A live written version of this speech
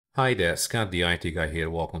Hi there, Scott the IT guy here.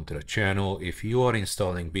 Welcome to the channel. If you are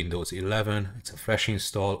installing Windows 11, it's a fresh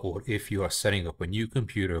install, or if you are setting up a new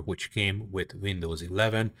computer which came with Windows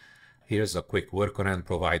 11, here's a quick workaround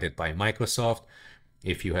provided by Microsoft.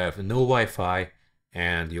 If you have no Wi-Fi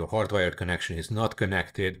and your hardwired connection is not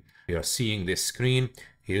connected, you are seeing this screen.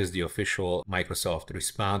 Here's the official Microsoft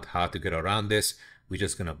response how to get around this. We're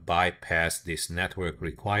just going to bypass this network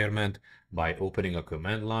requirement by opening a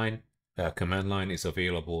command line. Command line is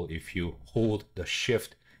available if you hold the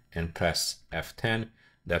shift and press F10.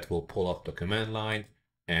 That will pull up the command line,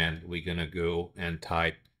 and we're gonna go and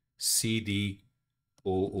type cd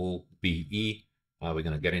oobe. We're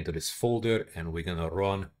gonna get into this folder and we're gonna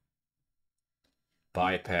run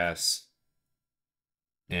bypass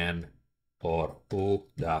nro.cmd.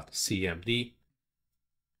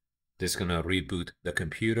 This is gonna reboot the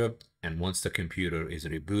computer, and once the computer is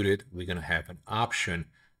rebooted, we're gonna have an option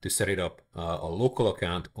to set it up a local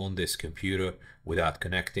account on this computer without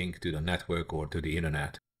connecting to the network or to the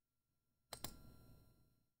internet.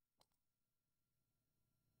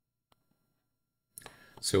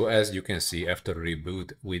 So as you can see, after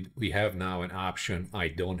reboot, we have now an option, I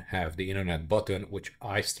don't have the internet button, which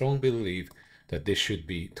I strongly believe that this should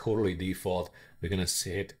be totally default. We're gonna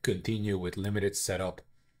hit continue with limited setup,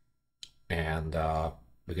 and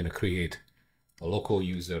we're gonna create a local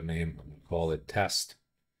username, call it test,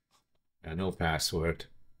 and no password.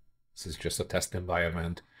 This is just a test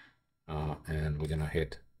environment, and we're gonna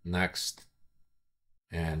hit next,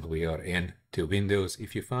 and we are in to Windows.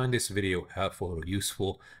 If you find this video helpful or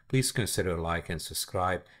useful, please consider like and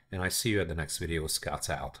subscribe, and I see you at the next video. Scott's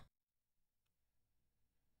out.